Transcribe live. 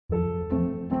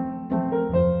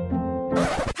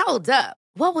Hold up.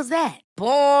 What was that?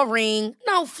 Boring.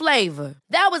 No flavor.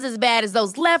 That was as bad as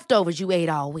those leftovers you ate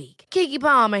all week. Keke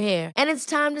Palmer here, and it's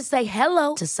time to say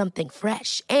hello to something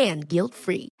fresh and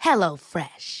guilt-free. Hello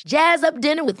Fresh. Jazz up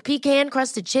dinner with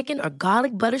pecan-crusted chicken or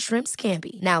garlic butter shrimp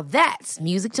scampi. Now that's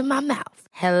music to my mouth.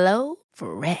 Hello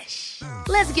Fresh.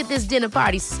 Let's get this dinner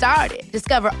party started.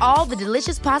 Discover all the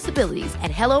delicious possibilities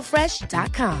at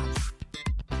hellofresh.com.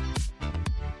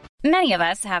 Many of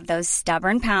us have those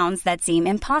stubborn pounds that seem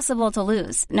impossible to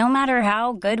lose, no matter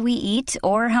how good we eat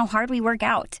or how hard we work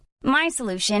out. My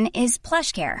solution is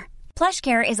PlushCare.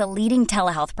 PlushCare is a leading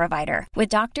telehealth provider with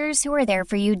doctors who are there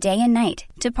for you day and night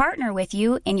to partner with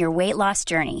you in your weight loss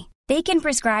journey. They can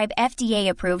prescribe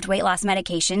FDA-approved weight loss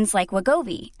medications like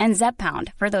Wegovy and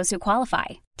Zepbound for those who qualify.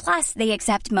 Plus, they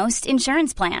accept most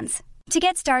insurance plans. To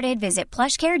get started, visit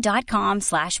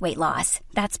plushcare.com/weightloss.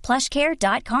 That's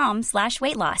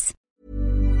plushcare.com/weightloss.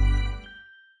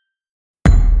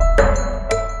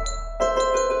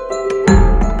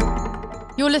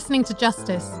 You're listening to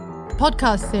Justice, a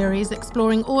podcast series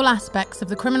exploring all aspects of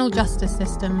the criminal justice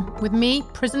system with me,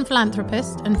 prison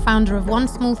philanthropist and founder of One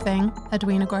Small Thing,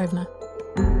 Edwina Grosvenor.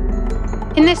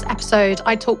 In this episode,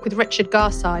 I talk with Richard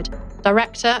Garside,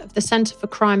 Director of the Centre for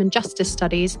Crime and Justice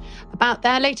Studies, about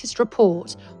their latest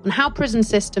report on how prison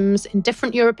systems in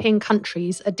different European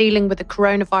countries are dealing with the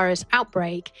coronavirus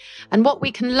outbreak and what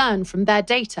we can learn from their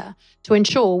data to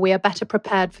ensure we are better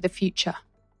prepared for the future.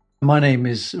 My name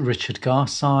is Richard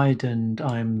Garside and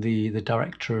I'm the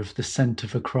Director of the Centre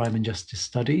for Crime and Justice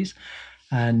Studies.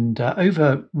 And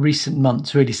over recent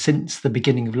months, really since the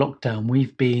beginning of lockdown,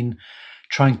 we've been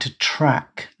trying to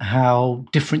track how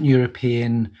different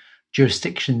European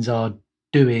jurisdictions are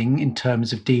doing in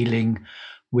terms of dealing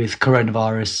with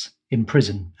coronavirus in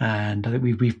prison. And I think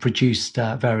we've produced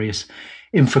various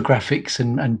infographics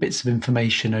and bits of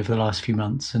information over the last few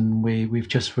months. And we've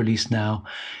just released now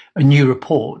a new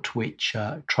report which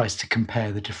tries to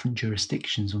compare the different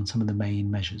jurisdictions on some of the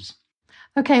main measures.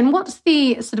 Okay, and what's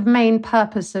the sort of main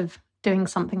purpose of doing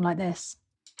something like this?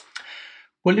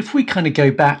 Well, if we kind of go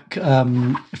back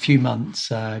a few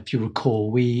months, if you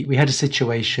recall, we had a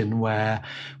situation where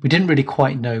we didn't really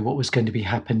quite know what was going to be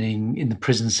happening in the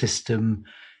prison system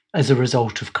as a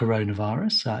result of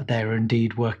coronavirus. There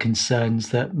indeed were concerns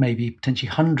that maybe potentially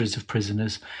hundreds of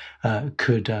prisoners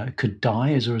could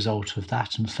die as a result of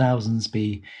that and thousands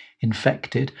be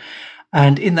infected.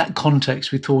 And in that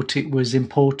context, we thought it was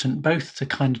important both to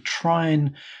kind of try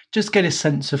and just get a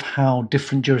sense of how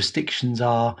different jurisdictions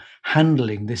are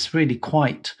handling this really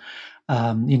quite,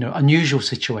 unusual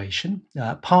situation,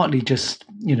 partly just,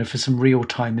 for some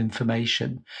real-time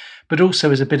information, but also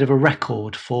as a bit of a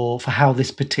record for how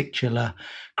this particular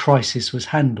crisis was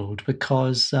handled.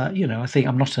 Because, I think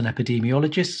I'm not an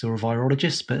epidemiologist or a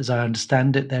virologist, but as I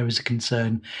understand it, there is a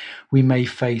concern we may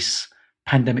face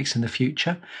pandemics in the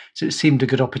future. So it seemed a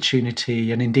good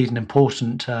opportunity and indeed an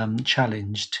important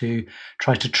challenge to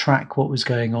try to track what was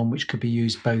going on, which could be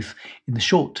used both in the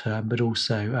short term, but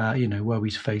also, were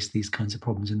we to face these kinds of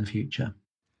problems in the future.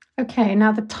 Okay,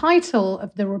 now the title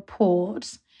of the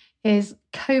report is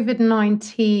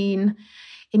COVID-19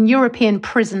 in European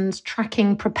prisons,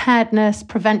 tracking preparedness,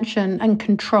 prevention and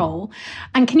control.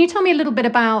 And can you tell me a little bit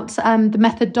about the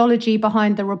methodology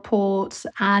behind the report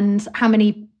and how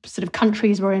many sort of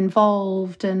countries were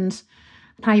involved and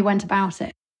how you went about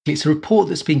it? It's a report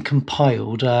that's been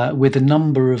compiled with a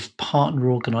number of partner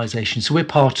organisations. So we're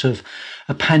part of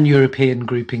a pan-European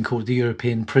grouping called the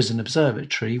European Prison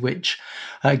Observatory, which,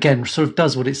 again, sort of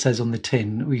does what it says on the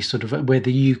tin. We're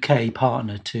the UK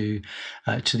partner to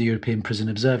the European Prison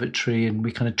Observatory, and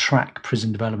we kind of track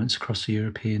prison developments across the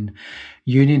European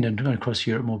Union and across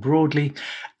Europe more broadly.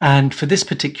 And for this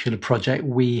particular project,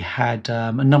 we had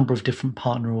a number of different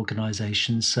partner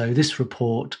organisations. So this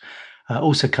report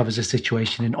also covers a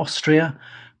situation in Austria,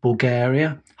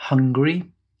 Bulgaria, Hungary,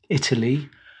 Italy,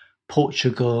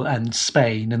 Portugal and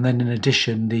Spain. And then in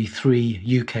addition, the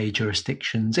 3 UK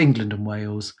jurisdictions, England and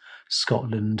Wales,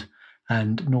 Scotland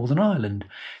and Northern Ireland.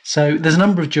 So there's a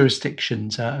number of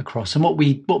jurisdictions across. And what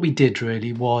we did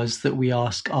really was that we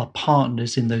asked our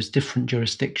partners in those different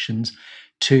jurisdictions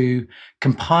to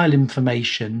compile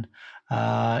information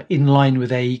in line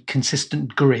with a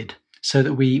consistent grid, so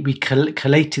that we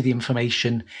collated the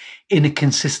information in a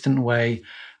consistent way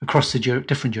across the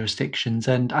different jurisdictions.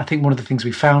 And I think one of the things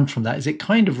we found from that is it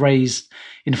kind of raised,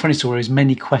 in a funny story, as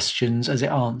many questions as it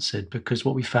answered, because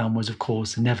what we found was, of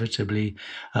course, inevitably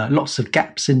lots of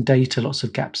gaps in data, lots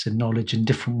of gaps in knowledge and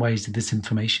different ways that this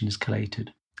information is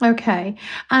collated. Okay.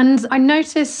 And I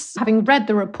noticed, having read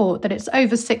the report, that it's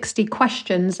over 60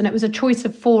 questions, and it was a choice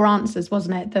of 4 answers,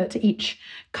 wasn't it, that each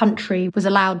country was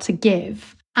allowed to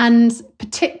give. And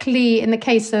particularly in the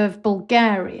case of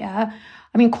Bulgaria,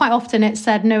 I mean, quite often it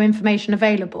said no information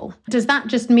available. Does that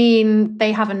just mean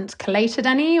they haven't collated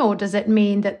any, or does it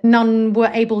mean that none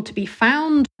were able to be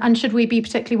found? And should we be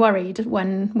particularly worried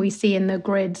when we see in the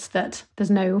grids that there's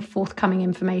no forthcoming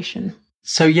information?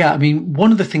 So, yeah, I mean,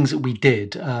 one of the things that we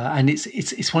did, and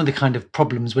it's one of the kind of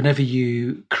problems whenever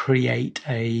you try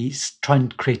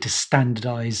and create a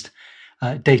standardized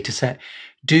data set,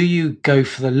 do you go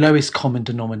for the lowest common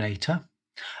denominator?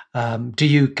 Do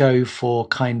you go for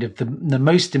kind of the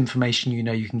most information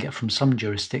you can get from some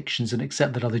jurisdictions and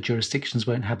accept that other jurisdictions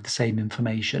won't have the same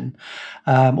information?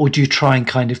 Or do you try and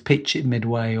kind of pitch it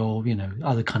midway or,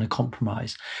 other kind of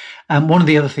compromise? And one of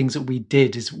the other things that we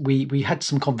did is we had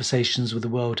some conversations with the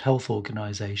World Health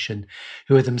Organization,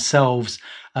 who are themselves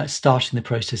starting the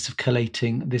process of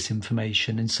collating this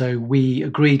information. And so we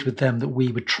agreed with them that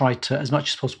we would try to, as much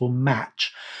as possible,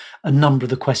 match a number of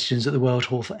the questions that the World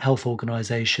Health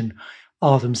Organization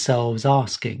are themselves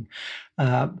asking.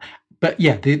 But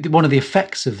yeah, one of the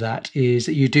effects of that is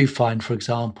that you do find, for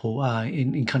example,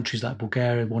 in countries like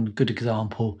Bulgaria, one good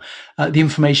example, the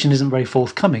information isn't very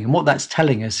forthcoming. And what that's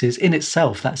telling us is, in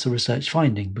itself, that's a research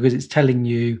finding, because it's telling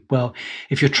you, well,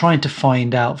 if you're trying to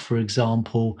find out, for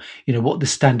example, what the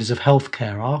standards of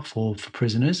healthcare are for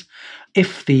prisoners,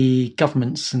 if the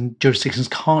governments and jurisdictions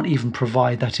can't even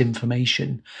provide that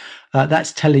information,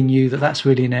 that's telling you that that's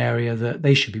really an area that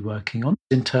they should be working on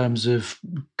in terms of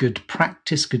good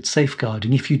practice, good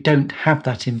safeguarding. If you don't have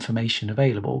that information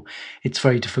available, it's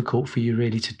very difficult for you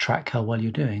really to track how well you're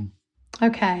doing.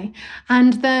 Okay.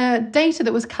 And the data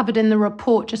that was covered in the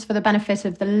report, just for the benefit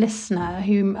of the listener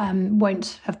who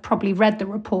won't have probably read the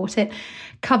report, it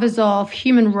covers off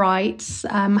human rights,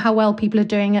 how well people are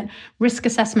doing at risk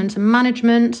assessment and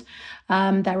management,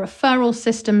 their referral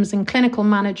systems and clinical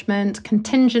management,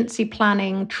 contingency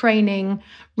planning, training,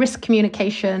 risk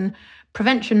communication,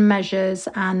 prevention measures,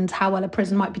 and how well a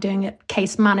prison might be doing at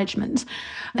case management.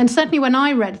 And certainly when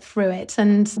I read through it,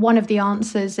 and one of the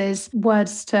answers is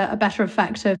words to a better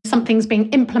effect of something's being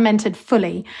implemented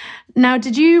fully. Now,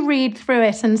 did you read through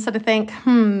it and sort of think,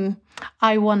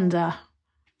 I wonder?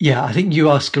 Yeah, I think you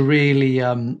ask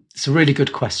it's a really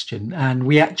good question. And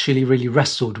we actually really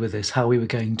wrestled with this, how we were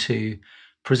going to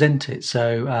present it.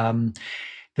 So,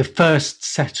 the first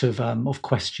set of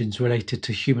questions related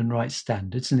to human rights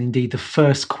standards, and indeed the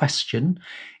first question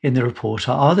in the report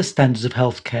are the standards of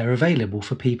healthcare available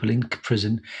for people in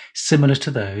prison similar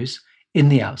to those in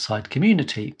the outside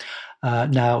community?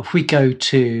 Now, if we go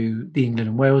to the England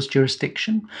and Wales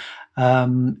jurisdiction, we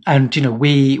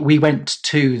went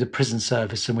to the prison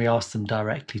service and we asked them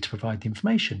directly to provide the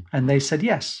information, and they said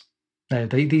yes.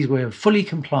 These were fully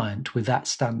compliant with that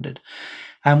standard.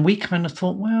 And we kind of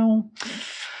thought, well,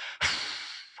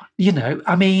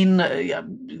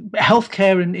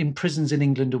 healthcare in prisons in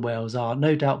England and Wales are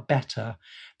no doubt better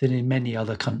than in many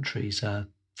other countries,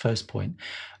 first point.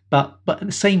 But at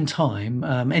the same time,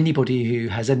 anybody who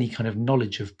has any kind of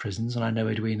knowledge of prisons, and I know,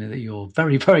 Edwina, that you're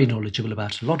very, very knowledgeable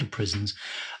about a lot of prisons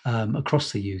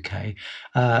across the UK,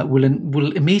 will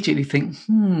immediately think,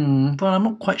 well, I'm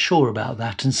not quite sure about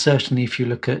that. And certainly if you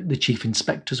look at the Chief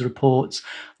Inspector's reports,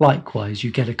 likewise,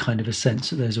 you get a kind of a sense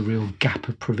that there's a real gap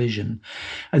of provision.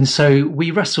 And so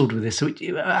we wrestled with this. So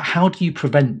how do you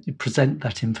present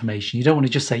that information? You don't want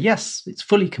to just say, yes, it's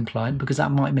fully compliant, because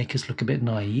that might make us look a bit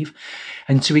naive.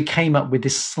 And so we came up with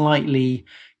this slightly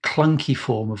clunky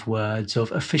form of words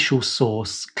of official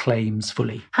source claims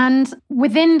fully. And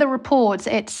within the report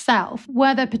itself,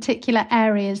 were there particular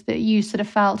areas that you sort of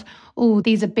felt, oh,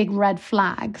 these are big red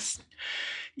flags?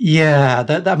 Yeah,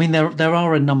 there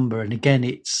are a number, and again,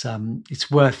 it's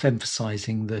worth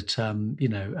emphasising that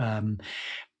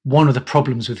one of the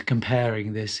problems with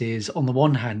comparing this is, on the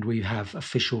one hand, we have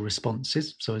official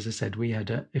responses. So as I said, we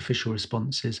had official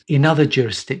responses. In other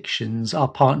jurisdictions, our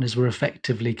partners were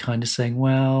effectively kind of saying,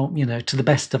 well, to the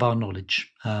best of our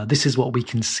knowledge, this is what we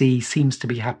can see seems to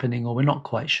be happening, or we're not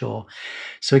quite sure.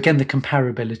 So again, the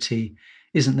comparability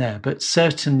isn't there. But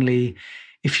certainly,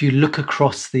 if you look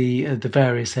across the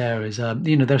various areas,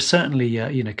 there are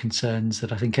certainly concerns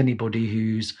that I think anybody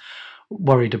who's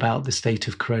worried about the state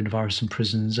of coronavirus in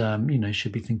prisons,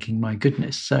 should be thinking, my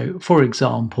goodness. So, for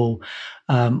example,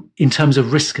 in terms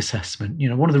of risk assessment,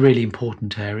 one of the really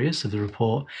important areas of the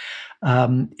report,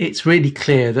 it's really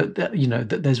clear that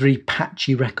there's really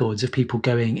patchy records of people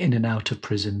going in and out of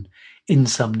prison in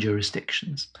some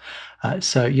jurisdictions.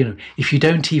 So, if you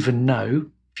don't even know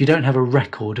if you don't have a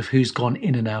record of who's gone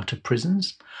in and out of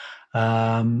prisons,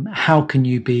 how can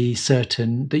you be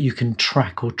certain that you can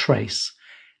track or trace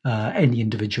any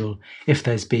individual if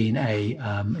there's been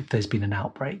an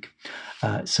outbreak?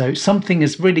 So something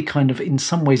as really kind of in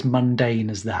some ways mundane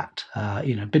as that, a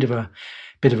bit of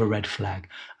a red flag.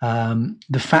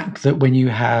 The fact that when you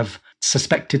have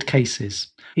suspected cases,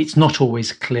 it's not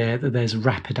always clear that there's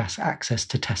rapid access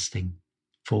to testing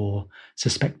for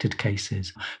suspected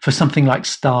cases. For something like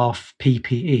staff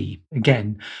PPE,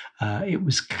 again, it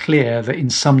was clear that in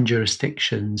some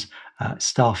jurisdictions,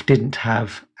 staff didn't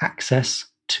have access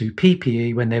to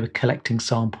PPE when they were collecting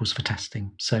samples for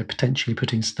testing, so potentially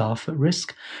putting staff at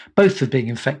risk, both of being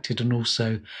infected and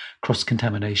also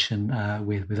cross-contamination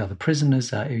with other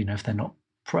prisoners, if they're not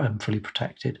fully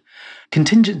protected.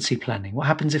 Contingency planning, what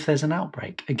happens if there's an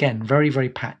outbreak? Again, very, very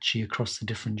patchy across the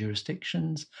different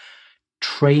jurisdictions.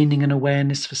 Training and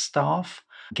awareness for staff,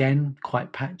 again,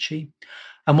 quite patchy.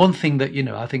 And one thing that,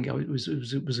 I think it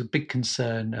was a big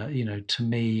concern, to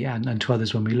me and to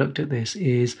others when we looked at this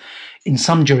is in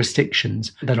some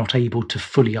jurisdictions, they're not able to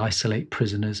fully isolate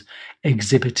prisoners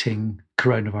exhibiting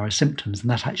coronavirus symptoms. And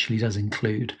that actually does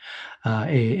include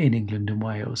in England and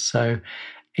Wales. So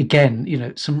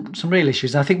again, some real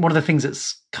issues. And I think one of the things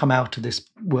that's come out of this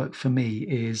work for me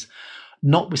is,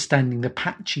 notwithstanding the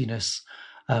patchiness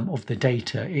of the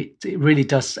data, it really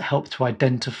does help to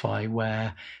identify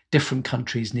where different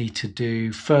countries need to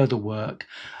do further work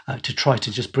to try to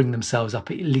just bring themselves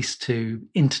up at least to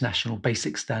international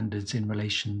basic standards in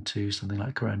relation to something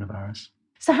like coronavirus.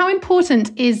 So how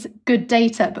important is good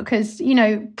data? Because,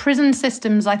 prison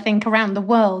systems, I think, around the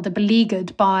world are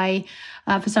beleaguered by,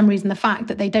 for some reason, the fact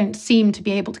that they don't seem to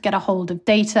be able to get a hold of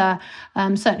data,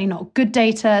 certainly not good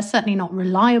data, certainly not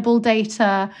reliable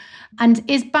data. And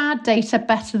is bad data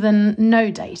better than no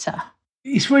data?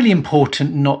 It's really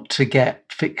important not to get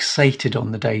fixated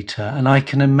on the data. And I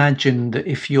can imagine that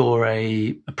if you're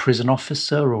a prison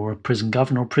officer or a prison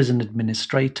governor or prison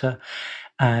administrator,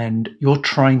 and you're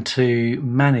trying to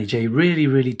manage a really,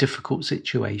 really difficult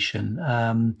situation,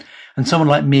 and someone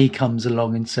like me comes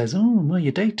along and says, "Oh, well,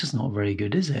 your data's not very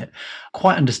good, is it?"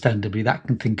 Quite understandably, that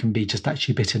can be just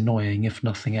actually a bit annoying, if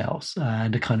nothing else,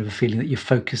 and a kind of a feeling that you're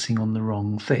focusing on the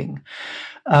wrong thing.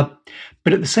 But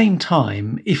at the same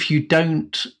time, if you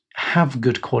don't have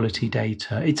good quality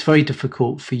data, it's very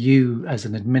difficult for you as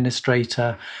an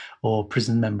administrator or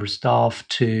prison member of staff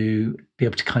to be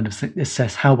able to kind of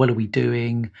assess how well are we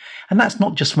doing. And that's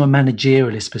not just from a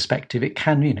managerialist perspective. It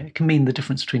can, it can mean the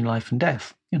difference between life and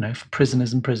death, for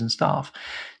prisoners and prison staff.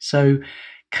 So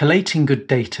collating good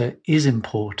data is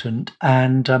important.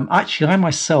 And actually, I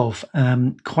myself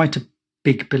am quite a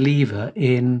big believer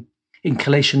in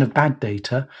collation of bad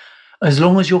data, as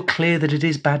long as you're clear that it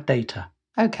is bad data.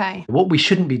 Okay. What we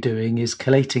shouldn't be doing is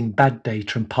collating bad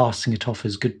data and passing it off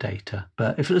as good data.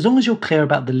 But as long as you're clear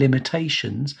about the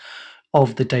limitations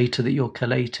of the data that you're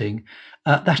collating,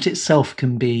 that itself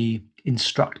can be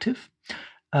instructive,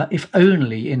 if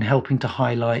only in helping to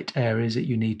highlight areas that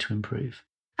you need to improve.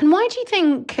 And why do you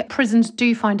think prisons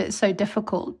do find it so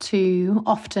difficult to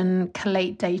often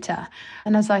collate data?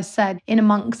 And as I said, in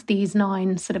amongst these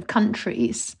 9 sort of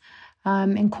countries,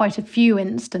 in quite a few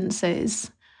instances,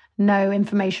 no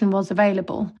information was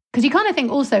available. Because you kind of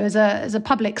think also as a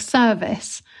public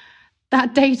service,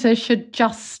 that data should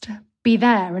just be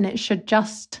there and it should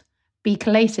just be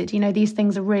collated. These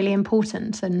things are really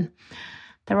important and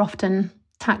they're often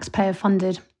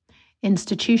taxpayer-funded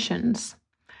institutions.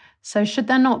 So should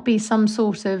there not be some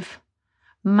sort of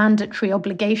mandatory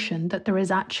obligation that there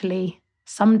is actually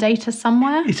some data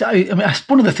somewhere?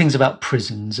 One of the things about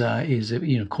prisons is,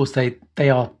 of course, they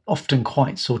are often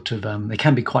quite sort of, they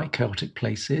can be quite chaotic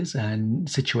places and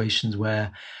situations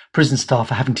where prison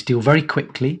staff are having to deal very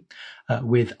quickly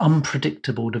with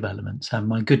unpredictable developments. And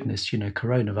my goodness,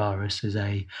 coronavirus was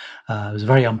a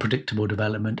very unpredictable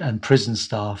development, and prison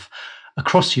staff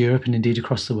across Europe and indeed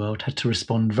across the world had to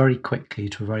respond very quickly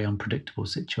to a very unpredictable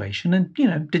situation, and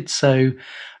did so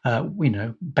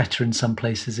better in some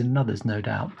places than in others, no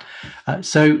doubt.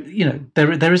 So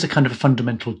there is a kind of a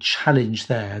fundamental challenge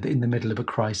there that in the middle of a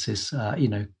crisis,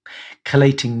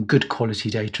 collating good quality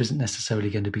data isn't necessarily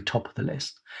going to be top of the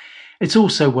list. It's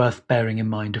also worth bearing in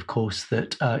mind, of course,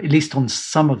 that at least on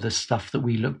some of the stuff that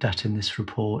we looked at in this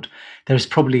report, there is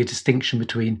probably a distinction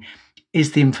between,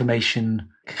 is the information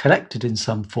collected in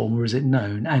some form or is it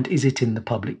known, and is it in the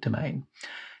public domain?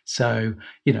 So,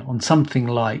 on something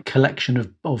like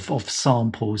collection of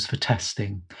samples for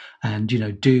testing and,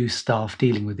 do staff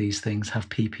dealing with these things have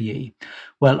PPE?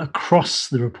 Well, across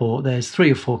the report, there's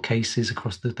 3 or 4 cases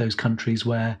across those countries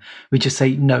where we just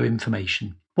say no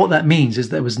information. What that means is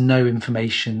there was no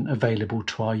information available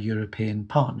to our European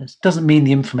partners. Doesn't mean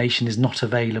the information is not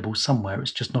available somewhere,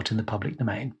 it's just not in the public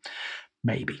domain.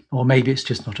 Maybe, or maybe it's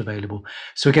just not available.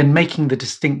 So again, making the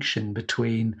distinction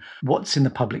between what's in the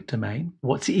public domain,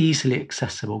 what's easily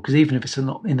accessible, because even if it's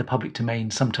not in the public domain,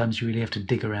 sometimes you really have to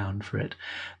dig around for it.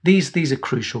 These are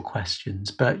crucial questions,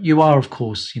 but you are, of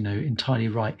course, entirely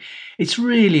right. It's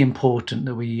really important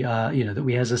that we, that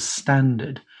we as a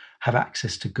standard have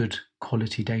access to good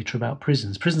quality data about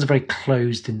prisons. Prisons are very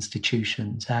closed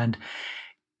institutions, and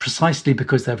precisely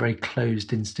because they're very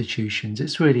closed institutions,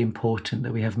 it's really important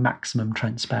that we have maximum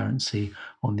transparency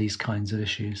on these kinds of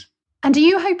issues. And are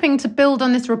you hoping to build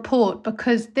on this report?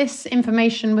 Because this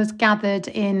information was gathered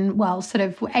in, sort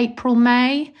of April,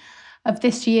 May of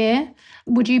this year.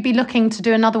 Would you be looking to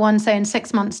do another one, say, in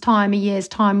 6 months' time, a year's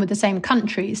time, with the same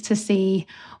countries to see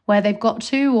where they've got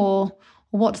to, or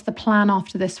what's the plan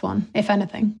after this one, if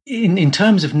anything? In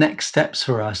terms of next steps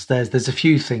for us, there's a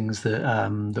few things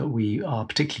that we are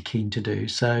particularly keen to do.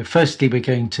 So firstly, we're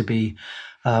going to be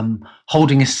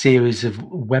holding a series of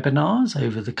webinars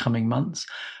over the coming months,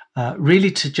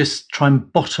 really to just try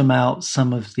and bottom out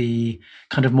some of the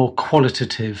kind of more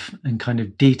qualitative and kind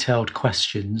of detailed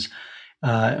questions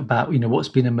about what's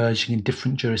been emerging in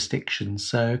different jurisdictions.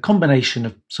 So a combination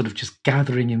of sort of just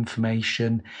gathering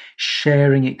information,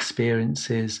 sharing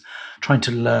experiences, trying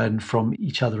to learn from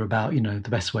each other about the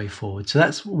best way forward. So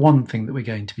that's one thing that we're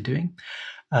going to be doing.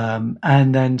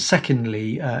 And then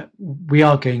secondly, we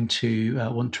are going to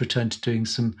want to return to doing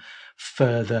some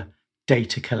further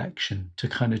data collection to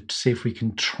kind of see if we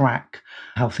can track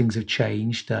how things have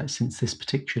changed since this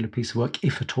particular piece of work,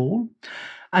 if at all.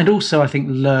 And also, I think,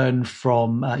 learn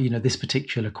from, this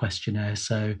particular questionnaire.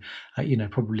 So,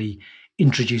 probably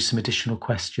introduce some additional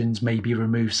questions, maybe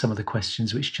remove some of the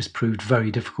questions which just proved very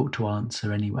difficult to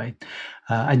answer anyway.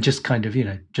 And just kind of,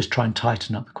 just try and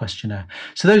tighten up the questionnaire.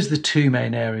 So those are the two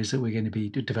main areas that we're going to be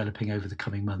developing over the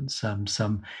coming months.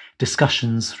 Some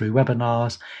discussions through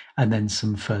webinars and then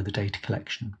some further data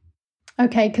collection.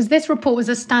 Okay, because this report was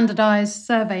a standardised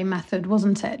survey method,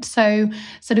 wasn't it? So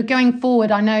sort of going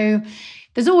forward, I know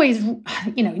there's always,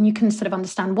 and you can sort of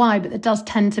understand why, but there does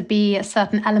tend to be a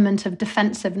certain element of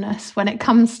defensiveness when it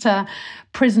comes to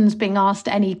prisons being asked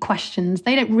any questions.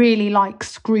 They don't really like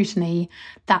scrutiny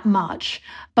that much,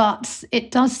 but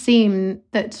it does seem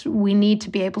that we need to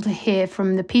be able to hear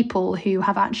from the people who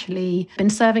have actually been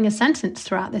serving a sentence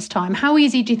throughout this time. How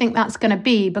easy do you think that's going to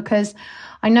be? Because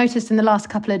I noticed in the last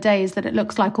couple of days that it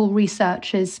looks like all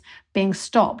research is being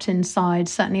stopped inside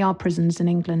certainly our prisons in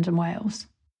England and Wales.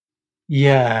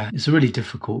 Yeah, it's a really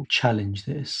difficult challenge,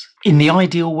 this. In the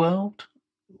ideal world,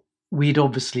 we'd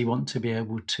obviously want to be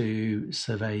able to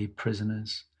survey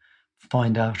prisoners,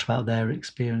 find out about their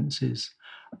experiences.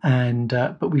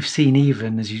 But we've seen,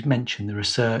 even, as you mentioned, the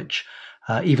research,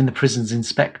 even the prisons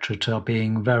inspectorate are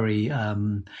being very,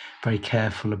 very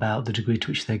careful about the degree to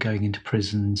which they're going into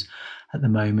prisons at the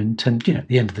moment. And, at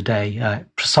the end of the day,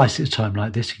 precisely at a time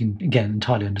like this, you can, again,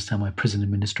 entirely understand why prison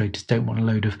administrators don't want a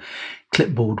load of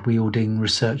clipboard-wielding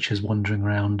researchers wandering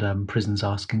around prisons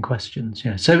asking questions.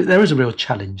 So there is a real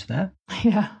challenge there.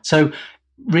 Yeah. So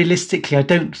realistically, I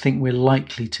don't think we're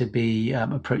likely to be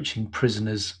approaching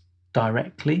prisoners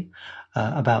directly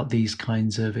about these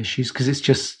kinds of issues, because it's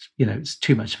just, it's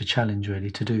too much of a challenge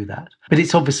really to do that. But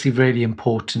it's obviously really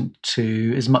important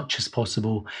to, as much as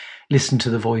possible, listen to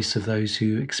the voice of those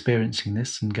who are experiencing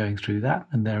this and going through that.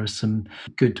 And there are some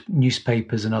good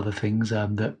newspapers and other things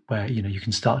where you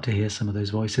can start to hear some of those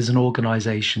voices, and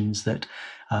organisations that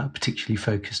are particularly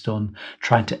focused on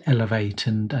trying to elevate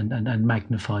and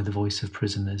magnify the voice of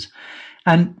prisoners.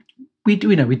 And we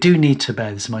do need to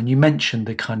bear this in mind. You mentioned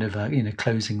the kind of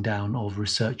closing down of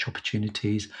research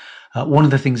opportunities. One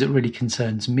of the things that really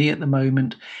concerns me at the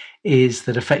moment is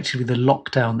that effectively the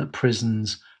lockdown that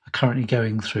prisons are currently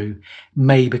going through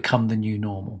may become the new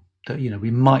normal. That we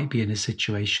might be in a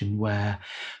situation where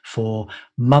for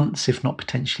months, if not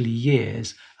potentially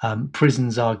years,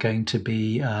 prisons are going to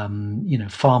be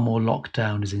far more locked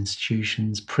down as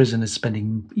institutions, prisoners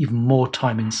spending even more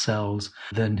time in cells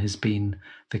than has been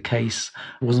the case.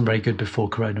 It wasn't very good before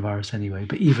coronavirus anyway,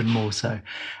 but even more so.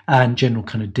 And general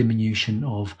kind of diminution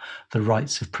of the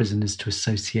rights of prisoners to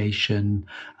association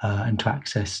and to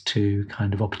access to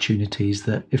kind of opportunities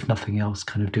that, if nothing else,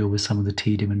 kind of deal with some of the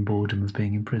tedium and boredom of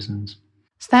being in prisons.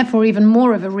 It's therefore even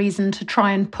more of a reason to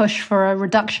try and push for a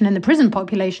reduction in the prison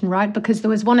population, right? Because there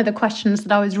was one of the questions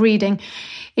that I was reading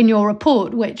in your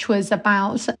report, which was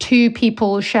about two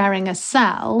people sharing a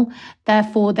cell.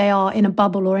 Therefore, they are in a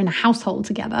bubble or in a household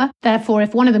together. Therefore,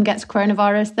 if one of them gets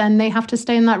coronavirus, then they have to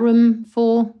stay in that room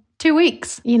for 2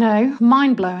 weeks,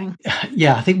 mind-blowing.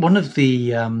 Yeah, I think one of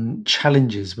the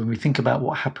challenges when we think about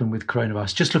what happened with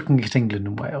coronavirus, just looking at England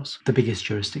and Wales, the biggest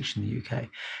jurisdiction in the UK,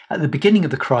 at the beginning of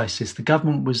the crisis, the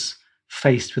government was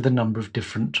faced with a number of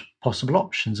different possible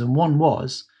options. And one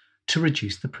was to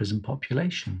reduce the prison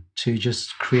population, to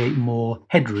just create more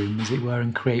headroom, as it were,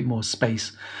 and create more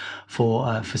space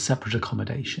for separate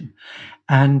accommodation.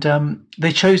 And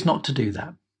they chose not to do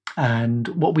that. And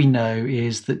what we know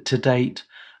is that to date,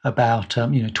 about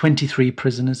 23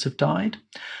 prisoners have died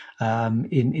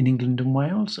in England and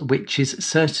Wales, which is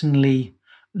certainly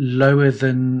lower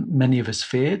than many of us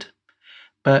feared,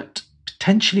 but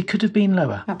potentially could have been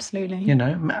lower. Absolutely.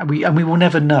 We will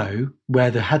never know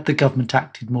whether, had the government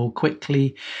acted more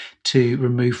quickly to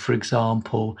remove, for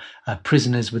example,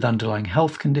 prisoners with underlying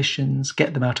health conditions,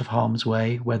 get them out of harm's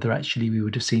way, whether actually we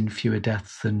would have seen fewer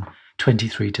deaths than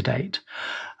 23 to date.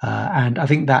 And I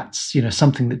think that's,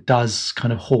 something that does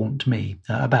kind of haunt me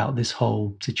about this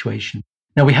whole situation.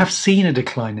 Now, we have seen a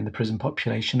decline in the prison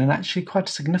population, and actually quite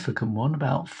a significant one,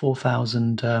 about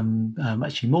 4,000,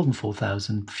 actually more than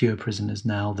 4,000 fewer prisoners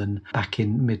now than back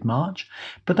in mid-March.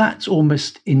 But that's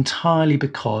almost entirely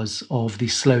because of the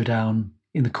slowdown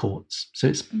in the courts. So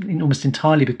it's almost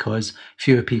entirely because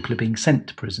fewer people are being sent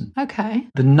to prison. Okay.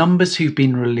 The numbers who've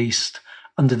been released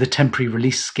under the temporary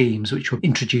release schemes, which were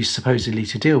introduced supposedly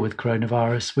to deal with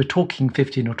coronavirus, we're talking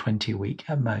 15 or 20 a week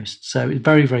at most. So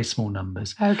very, very small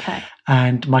numbers. Okay.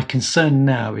 And my concern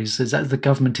now is as the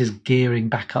government is gearing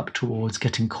back up towards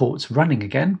getting courts running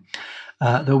again,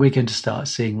 that we're going to start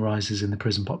seeing rises in the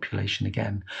prison population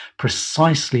again,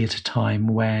 precisely at a time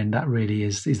when that really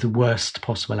is the worst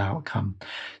possible outcome.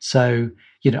 So,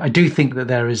 I do think that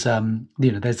there is,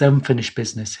 there's unfinished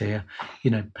business here.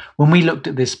 When we looked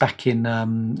at this back in a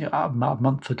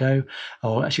month ago,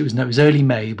 or actually it was early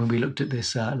May when we looked at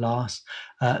this last.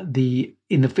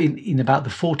 In about the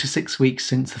 4 to 6 weeks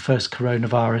since the first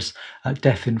coronavirus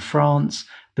death in France,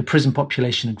 the prison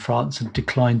population in France had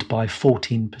declined by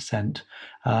 14%.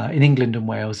 In England and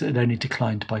Wales, it had only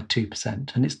declined by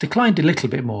 2%. And it's declined a little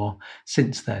bit more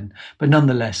since then. But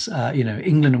nonetheless,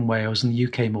 England and Wales and the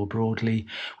UK more broadly,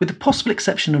 with the possible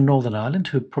exception of Northern Ireland,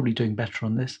 who are probably doing better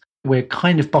on this, we're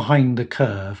kind of behind the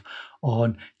curve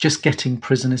on just getting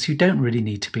prisoners who don't really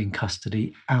need to be in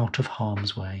custody out of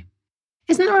harm's way.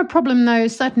 Isn't there a problem, though,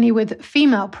 certainly with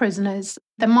female prisoners?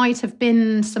 There might have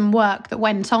been some work that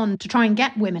went on to try and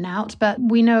get women out, but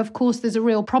we know, of course, there's a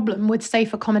real problem with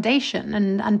safe accommodation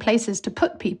and places to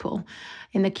put people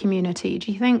in the community.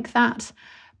 Do you think that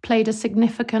played a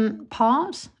significant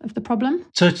part of the problem?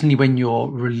 Certainly when you're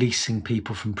releasing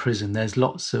people from prison, there's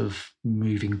lots of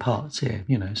moving parts here,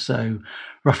 so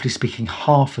roughly speaking,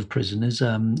 half of prisoners,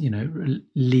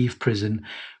 leave prison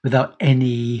without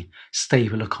any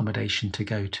stable accommodation to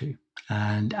go to.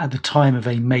 And at the time of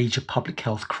a major public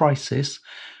health crisis,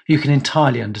 you can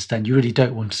entirely understand you really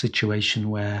don't want a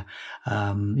situation where,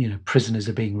 prisoners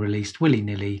are being released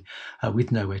willy-nilly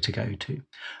with nowhere to go to.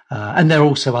 And there are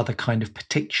also other kind of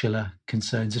particular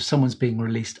concerns. If someone's being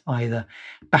released either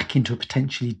back into a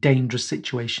potentially dangerous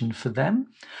situation for them,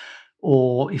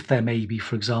 or if there may be,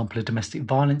 for example, a domestic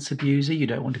violence abuser, you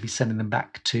don't want to be sending them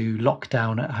back to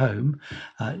lockdown at home.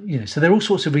 So there are all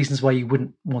sorts of reasons why you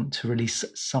wouldn't want to release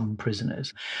some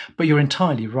prisoners. But you're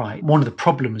entirely right. One of the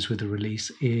problems with the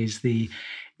release is the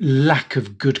lack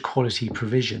of good quality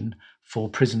provision for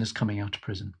prisoners coming out of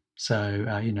prison. So,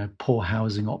 poor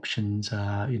housing options,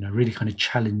 really kind of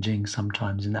challenging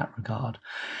sometimes in that regard.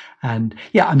 And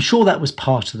yeah, I'm sure that was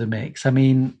part of the mix. I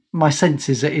mean, my sense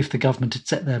is that if the government had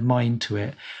set their mind to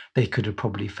it, they could have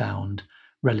probably found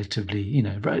relatively,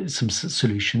 some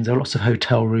solutions. There are lots of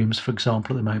hotel rooms, for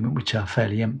example, at the moment, which are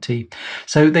fairly empty.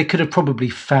 So they could have probably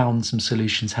found some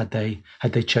solutions had they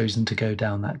chosen to go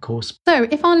down that course. So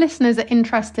if our listeners are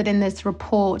interested in this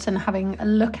report and having a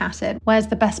look at it, where's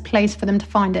the best place for them to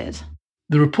find it?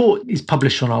 The report is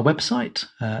published on our website.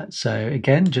 So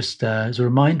again, just as a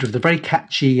reminder of the very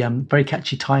catchy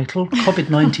title,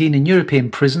 COVID-19 in European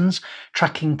Prisons,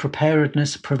 Tracking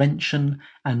Preparedness, Prevention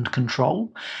and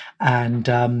Control. And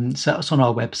so that's on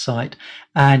our website.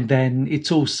 And then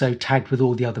it's also tagged with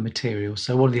all the other materials.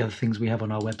 So one of the other things we have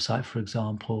on our website, for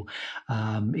example,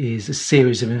 is a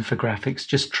series of infographics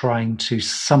just trying to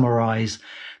summarize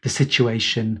the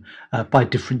situation by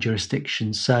different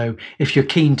jurisdictions. So if you're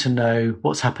keen to know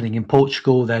what's happening in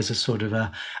Portugal, there's a sort of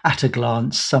at a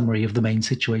glance summary of the main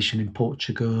situation in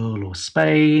Portugal or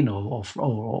Spain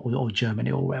or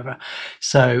Germany or wherever.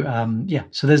 So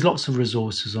so there's lots of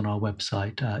resources on our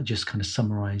website just kind of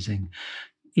summarizing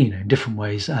in different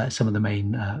ways, some of the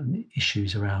main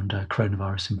issues around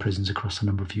coronavirus in prisons across a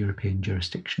number of European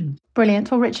jurisdictions.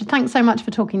 Brilliant. Well, Richard, thanks so much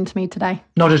for talking to me today.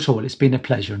 Not at all. It's been a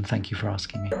pleasure, and thank you for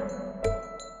asking me.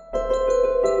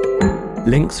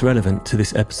 Links relevant to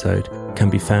this episode can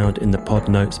be found in the pod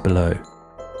notes below.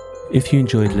 If you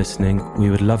enjoyed listening, we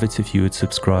would love it if you would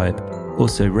subscribe.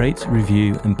 Also rate,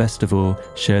 review, and best of all,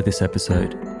 share this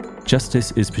episode.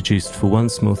 Justice is produced for One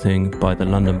Small Thing by the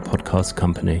London Podcast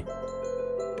Company.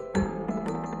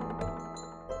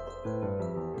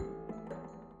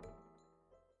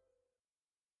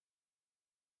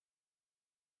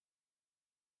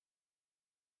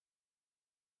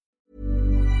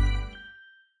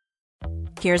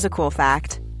 Here's a cool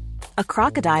fact. A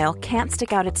crocodile can't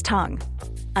stick out its tongue.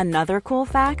 Another cool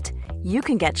fact, you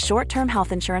can get short-term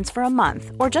health insurance for a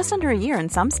month or just under a year in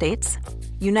some states.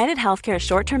 United Healthcare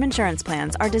short-term insurance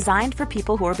plans are designed for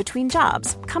people who are between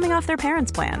jobs, coming off their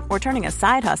parents' plan, or turning a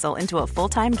side hustle into a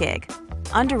full-time gig.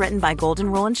 Underwritten by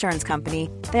Golden Rule Insurance Company,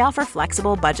 they offer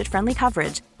flexible, budget-friendly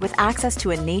coverage with access to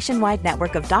a nationwide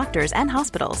network of doctors and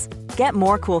hospitals. Get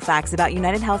more cool facts about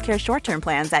United Healthcare short-term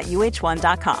plans at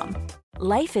uh1.com.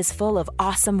 Life is full of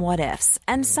awesome what-ifs,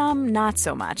 and some not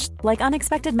so much, like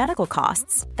unexpected medical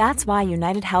costs. That's why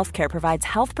United Healthcare provides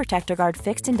Health Protector Guard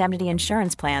fixed indemnity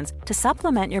insurance plans to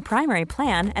supplement your primary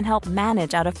plan and help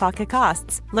manage out-of-pocket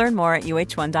costs. Learn more at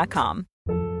uh1.com.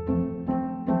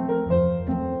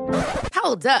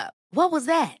 Hold up. What was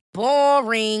that?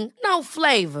 Boring. No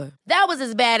flavor. That was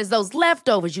as bad as those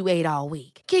leftovers you ate all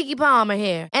week. Keke Palmer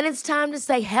here, and it's time to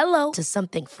say hello to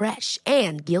something fresh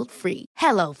and guilt-free.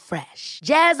 HelloFresh.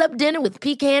 Jazz up dinner with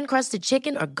pecan-crusted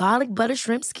chicken or garlic butter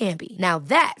shrimp scampi. Now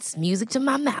that's music to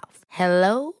my mouth.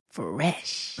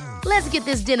 HelloFresh. Let's get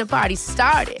this dinner party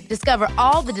started. Discover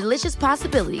all the delicious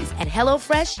possibilities at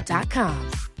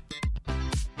HelloFresh.com.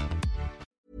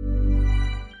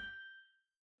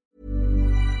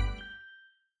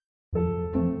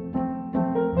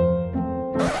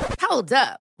 Hold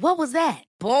up. What was that?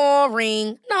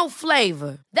 Boring. No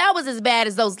flavor. That was as bad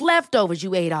as those leftovers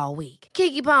you ate all week.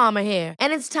 Keke Palmer here,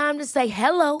 and it's time to say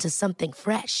hello to something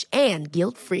fresh and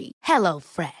guilt-free.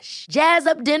 HelloFresh. Jazz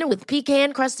up dinner with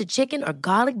pecan-crusted chicken or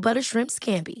garlic butter shrimp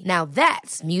scampi. Now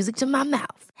that's music to my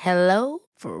mouth.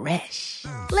 HelloFresh.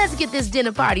 Let's get this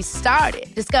dinner party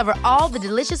started. Discover all the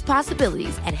delicious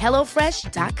possibilities at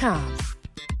HelloFresh.com.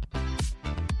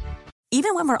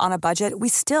 Even when we're on a budget, we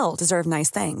still deserve nice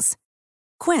things.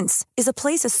 Quince is a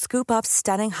place to scoop up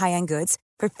stunning high-end goods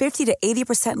for 50 to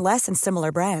 80% less than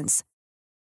similar brands.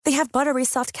 They have buttery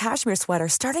soft cashmere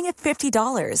sweaters starting at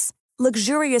 $50,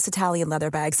 luxurious Italian leather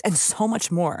bags, and so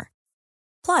much more.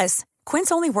 Plus,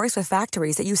 Quince only works with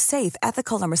factories that use safe,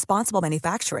 ethical, and responsible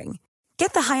manufacturing.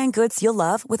 Get the high-end goods you'll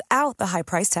love without the high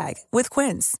price tag with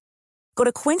Quince. Go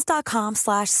to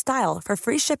quince.com/style for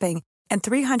free shipping and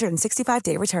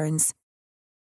 365-day returns.